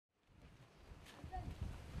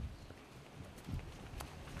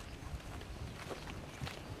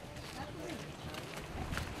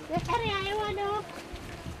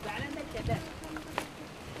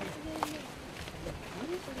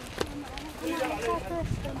It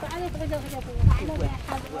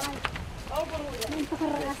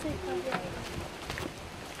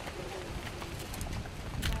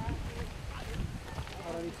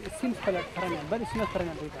seems perennial, but it's not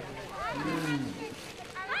perennial.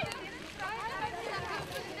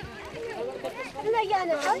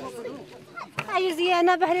 هاي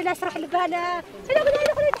زينة بهلي لا أشرح لبالها. هلا بدنا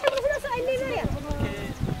ندخل نتحمل فلوس اللي مريم.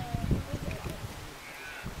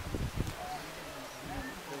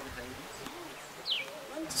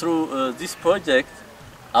 Through this project,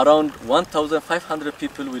 around 1,500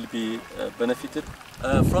 people will be benefited.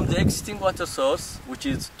 From the existing water source, which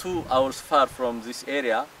is 2 hours far from this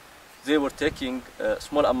area, they were taking a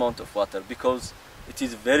small amount of water because it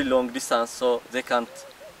is very long distance, so they can't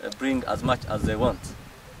bring as much as they want.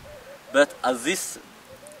 But as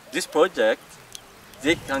this project,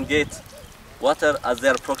 they can get water at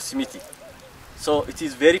their proximity. So it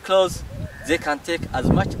is very close, they can take as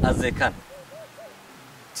much as they can.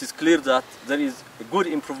 It is clear that there is a good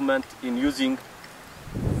improvement in using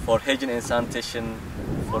for hygiene and sanitation,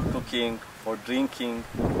 for cooking, for drinking,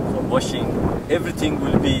 for washing. Everything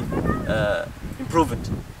will be improved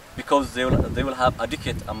because they will have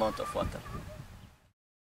adequate amount of water.